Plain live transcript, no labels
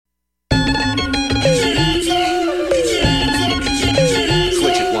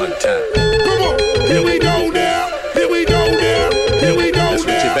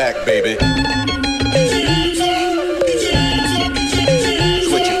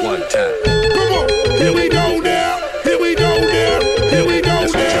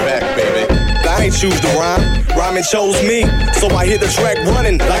choose to rhyme. Rhyming chose me, so I hit the track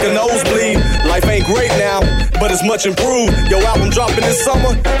running like a nosebleed. Life ain't great now, but it's much improved. Your album dropping this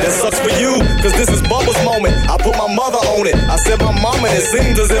summer, that sucks for you, cause this is Bubba's moment. I put my mother on it, I said my mama, and it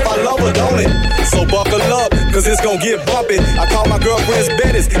seems as if I love her, don't it? So buckle up, cause it's gonna get bumpy. I call my girlfriend's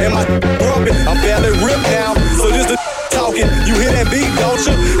Bettis and my grumpy. I'm barely ripped now, so just the talking. You hear that beat, don't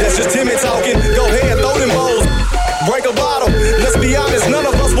you? That's just Timmy talking. Go ahead, throw them bowls, break a bottle. Let's be honest, none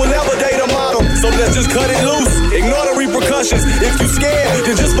of us will ever date a model. So let's just cut it loose, ignore the repercussions. If you scared,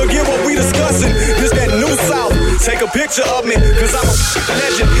 then just forget what we discussing. This that new South, take a picture of me, cause I'm a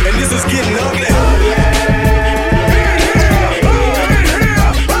legend, and this is getting ugly.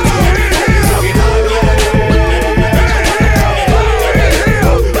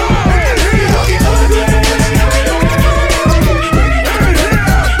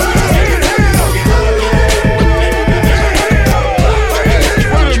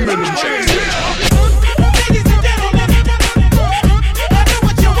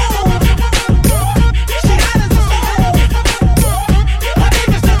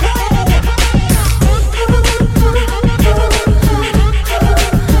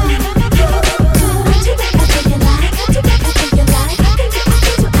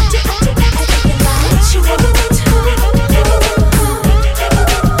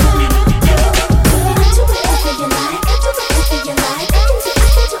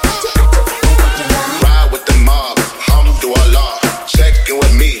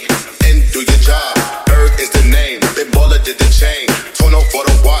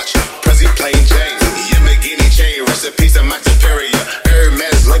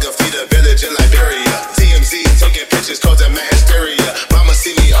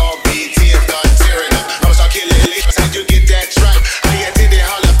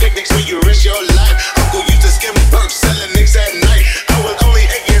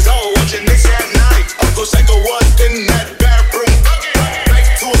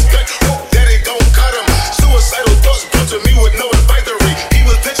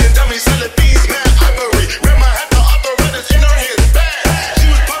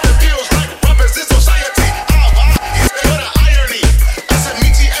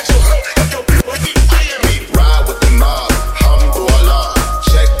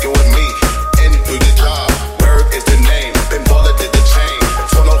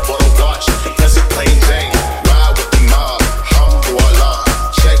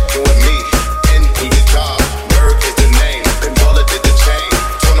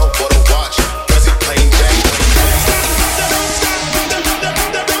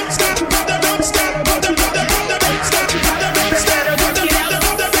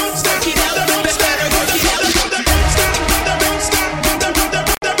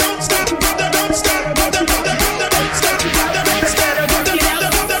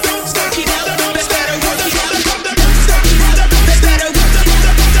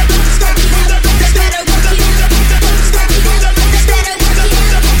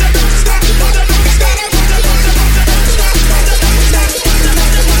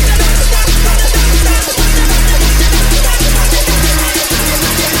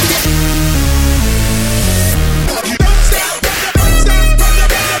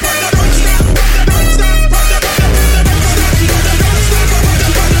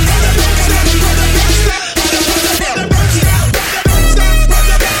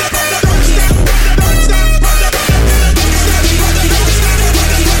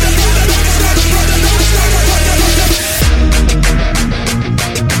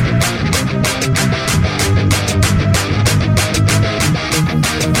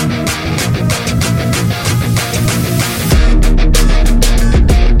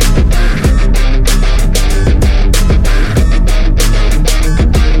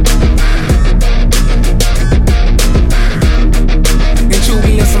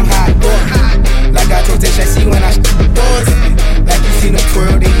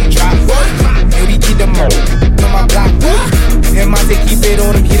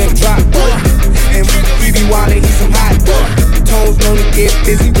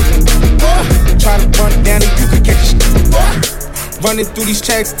 Running through these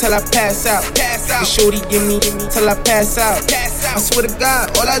checks till I pass out. The shorty give me till I pass out. I swear to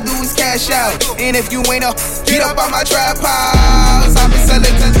God, all I do is cash out. And if you ain't get up on my trap house. I've been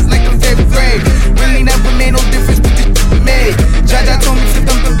selling just like the 5th grade. Really never made no difference with the made. Jaja told me to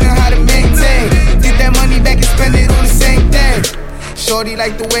them how to maintain. Get that money back and spend it on the same thing. Shorty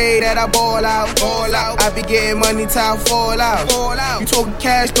like the way that I ball out. I be getting money till I fall out. You talking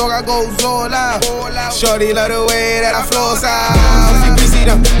cash, dog, I goes all out. Shorty love the way that I flows out. See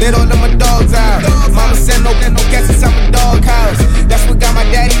them, let all of my dogs out. Mama said no gas inside my dog house. That's what got my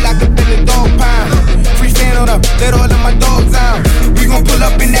daddy locked up in the dog pound. Free fan on up, let all of my dogs out. We gon' pull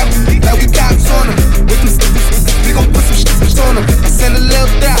up in that like we cops on them. With them stickers, we gon' put some shit on them. I send a little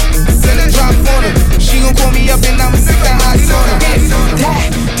drop, send a drop on them. She gon' call me up and I'ma stick the eyes on her.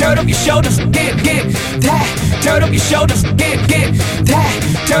 Turn up your shoulders, get that. Turn up your shoulders, get that.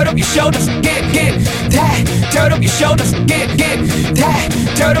 Turn up your shoulders, get that. Turn up your shoulders, get that.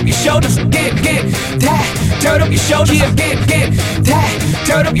 Turn up your shoulders, get that. Turn up your shoulders, get that.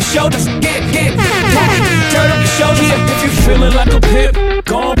 Turn up your shoulders, get that. Turn up your shoulders. If you feeling like a pimp,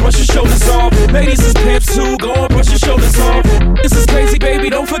 go on, brush your shoulders off. Ladies is pimps too, go on, brush your shoulders off. This is crazy, baby,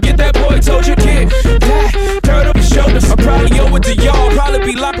 don't forget that boy told you, kid. That, turn up your shoulders. I probably owe it to y'all, probably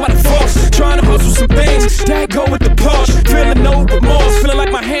be locked by the force. Trying to hustle some things, that go with the push. Feeling no remorse, feeling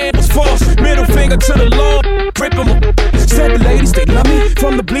like my hand was forced. Middle finger to the law, gripping them. Said the ladies, they love me.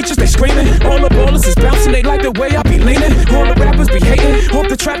 From the bleachers, they screaming. All the ballers is bouncing, they like the way I be leaning. All the rappers be hating, hope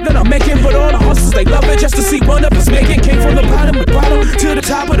the track that I'm making. But all the hustlers, they love it just to see one of us making. Came from the bottom to the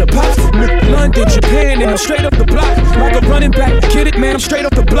top of the pops. London, Japan, and I'm straight up the block. Like a running back, get it, man, I'm straight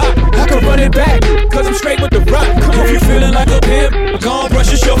up the block. I can run it back, cause I'm straight with the rock. If you feeling like a pimp, go on, brush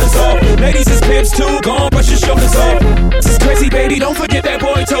your shoulders off. Ladies is pimps too, go on, brush your shoulders off. This is crazy, baby, don't forget that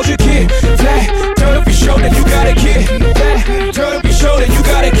boy told you, kid. Flat, turn up your shoulder, you gotta get. Flat, turn up your shoulder, you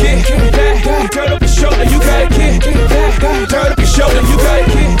gotta get. Flat, turn up your shoulder, you gotta get. Flat, turn up your shoulder, you gotta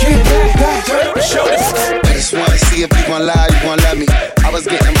get. Flat, turn up your shoulders. I just wanna see if you gon' lie, you gon' love me. I was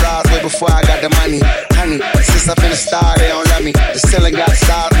getting bras way before I got the money. Honey, since I've been a star, they don't love me. The ceiling got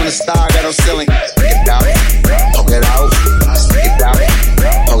stars when the star got no ceiling. Stick it out, poke it out, stick it out,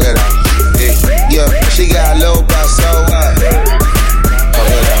 poke it out. Yeah, she got a little butt, so what?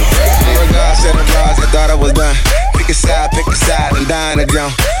 Poke it out. God said the bras, I thought I was done. Pick a side, and dying to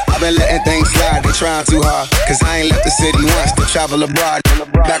jump. I've been letting things slide, they trying too hard. Cause I ain't left the city once to travel abroad.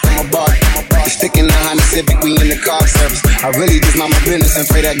 Back on my bar, sticking the Honda Civic, we in the car service. I really just mind my business and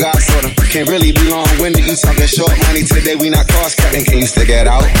pray that God sort them. Can't really be long-winded, you talking short money today, we not cost-cutting. Can you stick it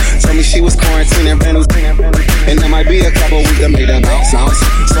out? Told me she was quarantining, brand new thing. And there might be a couple weeks that made them bounce. So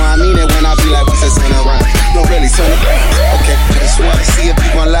I mean it when I be like, what's this turn around? Don't really turn it back. Okay, I just wanna see if you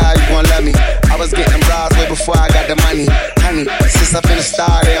gon' lie, you gon' love me. I was getting bras way before I got the money. Honey, since I've been a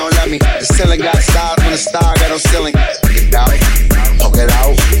star, they don't love me. The ceiling got stars when the star got no ceiling. Stick it out, poke it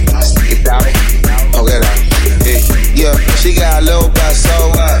out, stick it out, poke it out. Yeah, she got a little butt,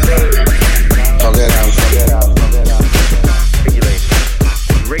 so what? Poke it out, poke it out, poke it out.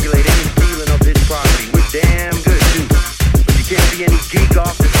 Regulate any feeling of this property. We're damn good too, but you can't be any geek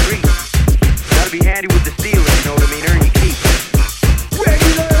off the street. Gotta be handy with the steel, you know what I mean? Earn your keep.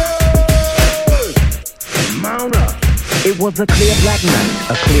 Regulators, mount up. It was a clear black night,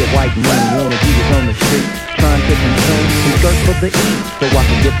 a clear white moon. Warner, he was on the street, trying to consume some skirt for the east, so I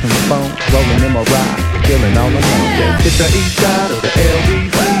could get some phone, rolling in my ride, feeling all alone. Just hit the east side of the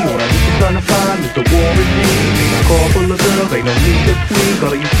LBC, on a mission trying to find Mr. Warren G. Ain't a car full of girls, ain't no need to squeeze. All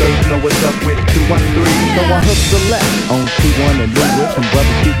of you search know what's up with 213. So I hooked the left on 21 and Lewis, some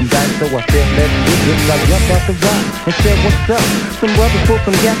brothers shooting dice, so I said let's do this. I jumped out the rock and said what's up. Some brothers pulled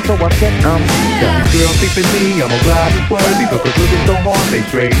some gas, so I said I'm stuck. These girls peeping me, I'm a glad it's worthy, because looking so hard, they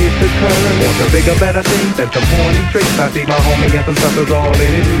straight hit the curve. Want the bigger, better things than some horny tricks. I see my homie and some suckers all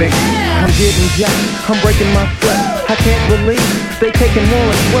in his mix. I'm getting jacked, I'm breaking my sweat. I can't believe they taking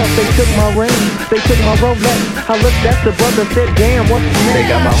Warren's wealth. They took my ring, they took my Rolex. I looked at the brother, said damn, what's next? They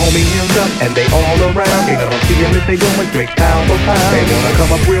got my homie hemmed up and they all around. Ain't gonna see him if they doing straight pound for pound. They wanna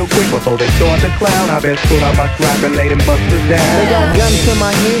come up real quick before they start to clown. I best pull out my strap and lay them busters down. They got guns to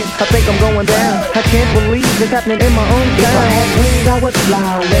my head, I think I'm going down. I can't believe it's happening in my own town. If I had wings, I would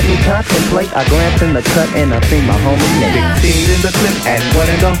fly. Let me contemplate. I glanced in the cut and I see my homie Nate. 16 in the clip and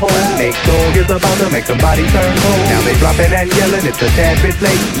one in the hole. Nate Dogg is about to make somebody turn cold. Now they dropping and yelling, it's a tad bit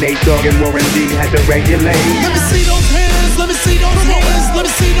late. Nate Dogg and Warren G had to regulate. Let me see those hands, let me see those hands, let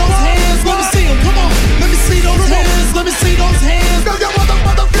me see those hands, let me see them, come on. Let me see those hands, let me see those hands. Throw your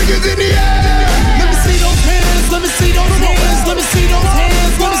motherfuckers in the air. Let me see those hands, let me see those hands, let me see those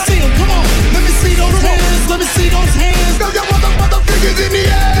hands, let me see them, come on. Let me see those hands, let me see those hands. Throw your motherfuckers in the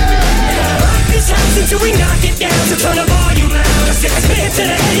air. This house until we knock it down, so turn the volume loud. Let's get spit to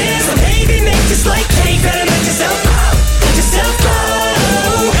the ears, so baby make this like cake. Better let yourself go, let yourself go.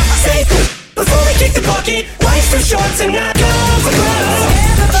 Say before we kick the bucket. Life's too short to not go for broke.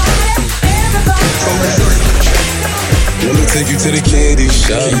 Let me take you to the candy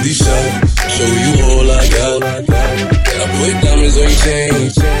shop, show you all I got. And I put diamonds on your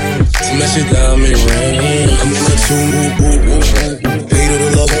chain to match your diamond ring. I'm in the tune, hate or the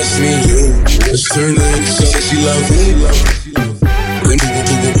love, that's me and you. Let's turn it, she said she love me.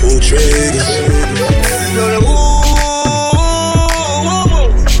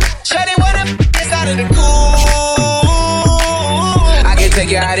 take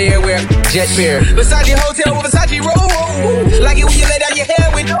you out everywhere. Jet fare. Versace hotel with Versace roll. Like it when you lay down your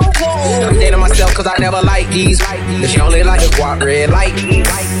hair with no clothes. I'm dating myself cause I never like these. She only like a guap red light.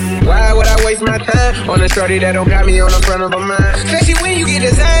 Why would I waste my time on a shorty that don't got me on the front of her mind? Especially when you get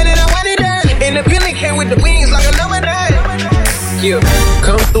designed and I want it done. And the building came with the wings like a number 9. Yeah,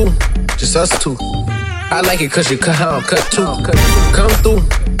 come through, just us two. I like it cause you cut how I'm cut too. Come through,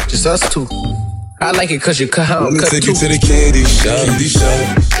 just us two. I like it cause you cut how I'm cut too. Let me take you to the candy shop,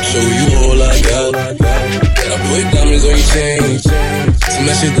 show you all I got. I put diamonds on your chain,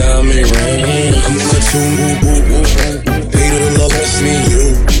 smash your diamond ring. I'm in the tune, woo, woo, woo. Hate the love, that's me,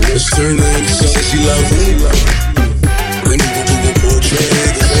 you. Let's turn it, she said she love me. Let me do the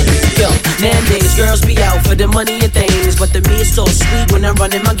portrait. Yo, nowadays girls be out for the money and things, but the me is so sweet when I'm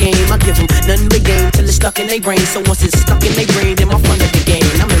running my game. I give them nothing but game till it's stuck in their brain. So once it's stuck in their brain, then my fun of the game.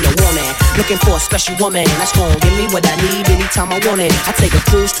 I'm in the woman, looking for a special woman that's gon' give me what I need anytime I want it. I take a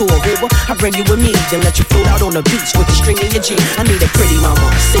cruise to a river, I bring you with me, then let you float out on the beach with the string in your jean. I need a pretty mama,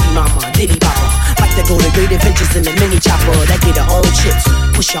 city mama, ditty papa. Like to go to great adventures in the mini chopper that get her own chips,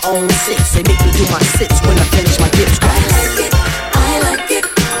 push your own six, and make me do my sits when I finish my dips. I like it, I like it.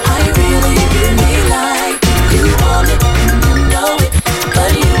 Really, really like it. You want it, you know it, but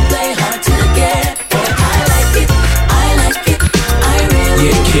you play hard to get. I like it, I like it. I really,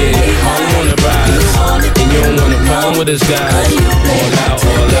 yeah, kid, I don't wanna rise, and you don't wanna pound with us guys. All out,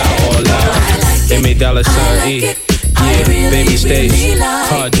 all out, all out. They made $sign E. Yeah, baby stage,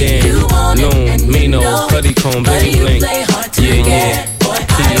 hard damn, Loon, Mino, Putty Comb, Baby Blink. Yeah, yeah,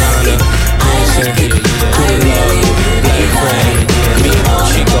 Kiana, Wilson, Cool Love, Black Brain.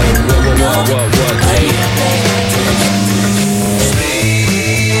 She go, what, hey.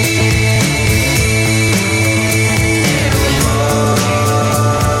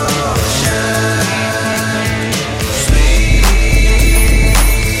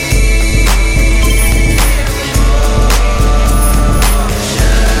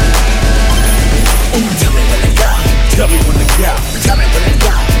 Tell me when to go. Tell me when to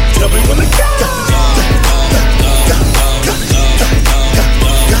go. Tell me when to go. Tell me when to go.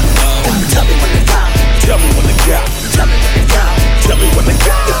 Tell me when to go. Tell me when to go. Tell me when to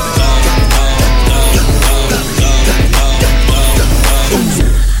go.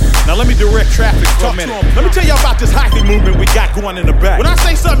 Now let me direct traffic for a minute. Let me tell you about this hockey movement we got going in the back. When I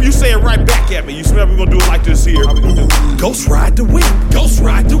say something, you say it right back at me. You smell we're gonna do it like this here. Ghost ride the wind. Ghost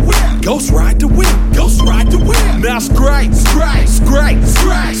ride the wind. Ghost ride the wind. Ghost ride the wind. Now scrape, scrape, scrape,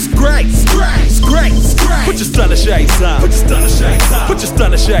 scrape, scrape, scrape, scrape, scrape. Put your stunner shades on. Put your stunner shades on. Put your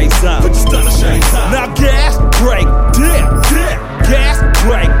stunner shades on. Put your stunner shades on. Now gas, brake, dip, dip. Gas,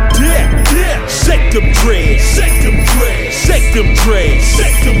 brake, dip, dip. Shake them dreads. Shake them dreads. Shake them dreads.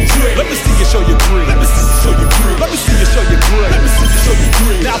 Shake them dreads. Let me see you show your grit. Let me see you show your grit. Let me see you show your grit. Let me see you show your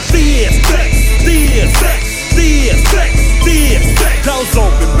grit. Now this, this, this, this. Doors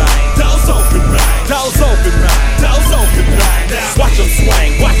open, man. Doors open, man. Doors open, man. Doors open, man. Watch them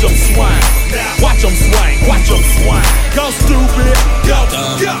swing. Watch them swing. Watch them swing. Watch them swing. Go stupid. Go.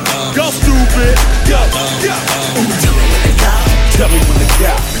 Go. Go stupid. Go. Go. Tell me when to go. Tell me when to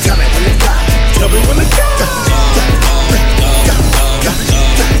go. Tell me when to go. Tell me when to go.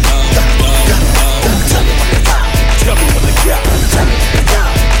 Tell me when to go.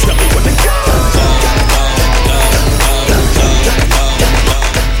 Tell me when to go.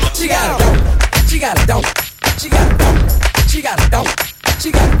 She got a dope. She got a dope. She got a dope. She got a dope.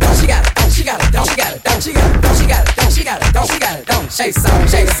 She got a dope. She got a dope. She got a dope. She got a dope. She got a dope. She got a dope. She got a dope. She got a dope. Shake sound.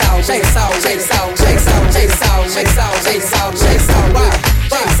 Shake sound. Shake sound. Shake sound. Shake sound. Shake sound. Shake sound. Shake sound. Shake sound. Wow.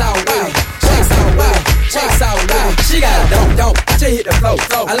 Shake sound. Wow. Shake sound. Wow. Shake sound. Wow. She got a dope. Dope. I just hit the flow.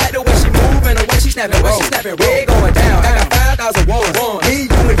 I like the way she move and the way she snapping. Way she snapping. Red going down. I got 5,000 one. Me,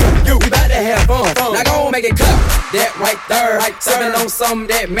 you, and you. We bout to have fun. Now go on, make it clap. That right there. Serving on something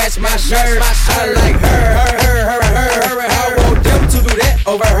that match my shirt. I like her. I want them to do that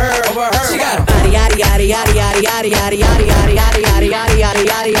over her. She got a body, yaddy, yaddy, yaddy, yaddy, yaddy, yaddy, yaddy, yaddy, yaddy, yaddy, yaddy, yaddy,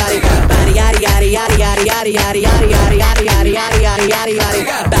 yaddy, yaddy. Body, yaddy, yaddy, yaddy, yaddy, yaddy, yaddy, yaddy, yaddy, yaddy, yaddy, yaddy, yaddy, yaddy,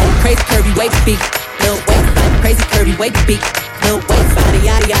 yaddy. Body crazy, curvy, waist beat, little waist. Body crazy, curvy, waist beat, little waist. Body,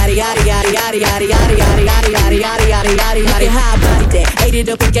 yaddy, yaddy, yaddy, yaddy, yaddy, yaddy, yaddy, yaddy, yaddy, yaddy, yaddy, yaddy, yaddy, yaddy. High body that, ate it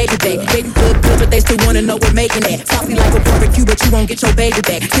up and gave it back. Baby good, but they still wanna know we're making it. Saucy like a barbecue, but you won't get your baby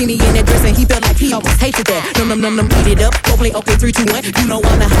back. See me in that dress and he felt like he almost hated that. Num, eat it up. Go play, okay, 3, 2, 1. You know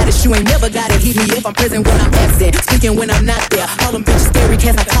I'm the hottest. You ain't never gotta hit me if I'm present when I'm absent. Speaking when I'm not there. All them bitches scary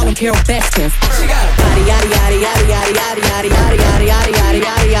cats. I call them Carol Baskins. She got a body, yaddy, yaddy, yaddy, yaddy, yaddy, yaddy, yaddy, yaddy, yaddy, yaddy,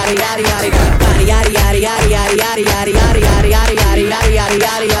 yaddy, yaddy, yaddy, yaddy. Body, yaddy, yaddy, yaddy, yaddy, yaddy, yaddy, yaddy, yaddy, yaddy, yaddy, yaddy,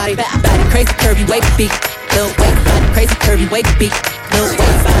 yaddy, yaddy, yaddy. Body crazy, curvy, waist beat, little waist. Body crazy, curvy. heavyweight beat. No waist,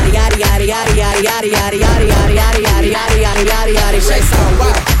 yada yada yada yada yada yada yada yada yada yada yada yada yada yada. Shake so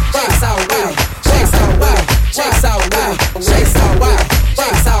wild, shake so wild, shake so wild, shake so wild, shake so wild,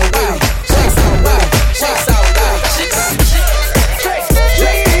 shake so wild, shake so wild, shake so wild.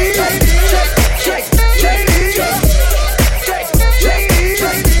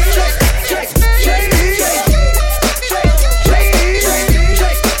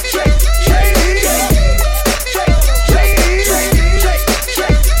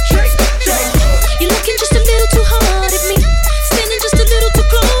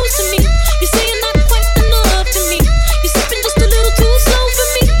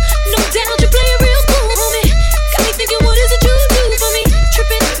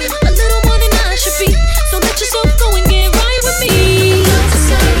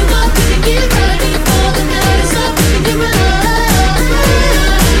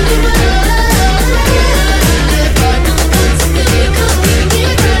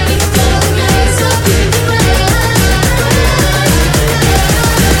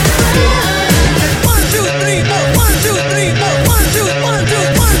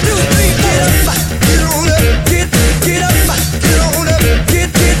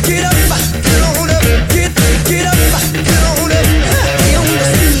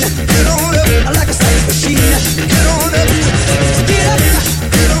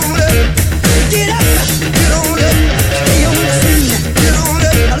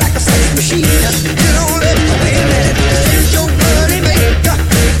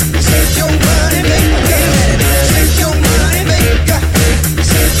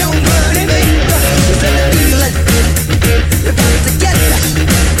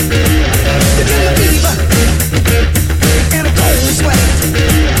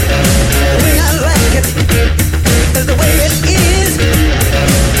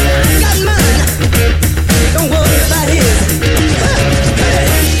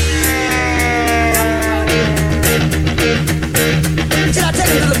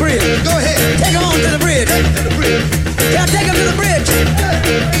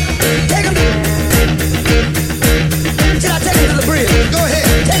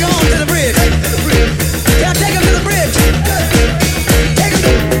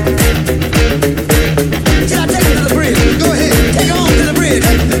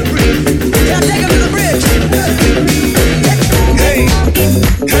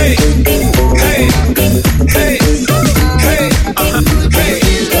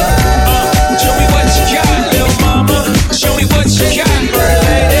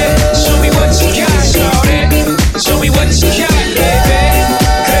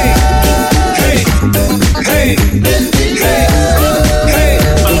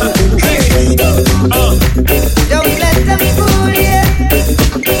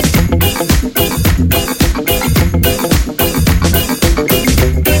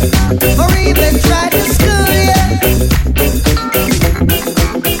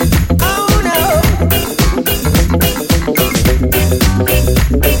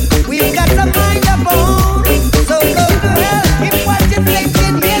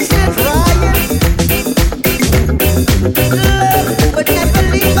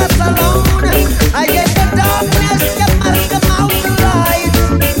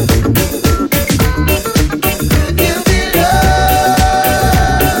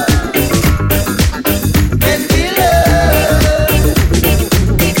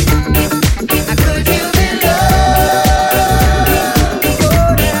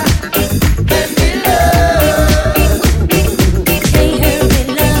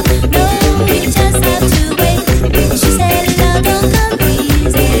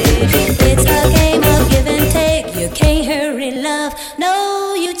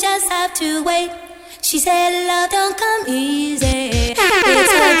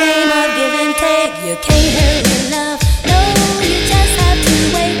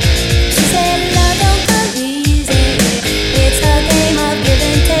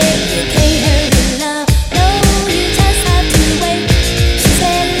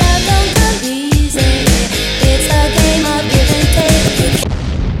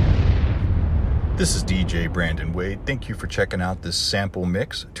 Thank you for checking out this sample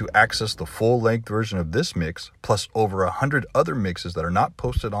mix. To access the full-length version of this mix, plus over 100 other mixes that are not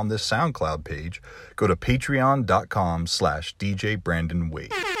posted on this SoundCloud page, go to patreon.com/DJ Brandon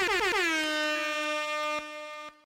Wade.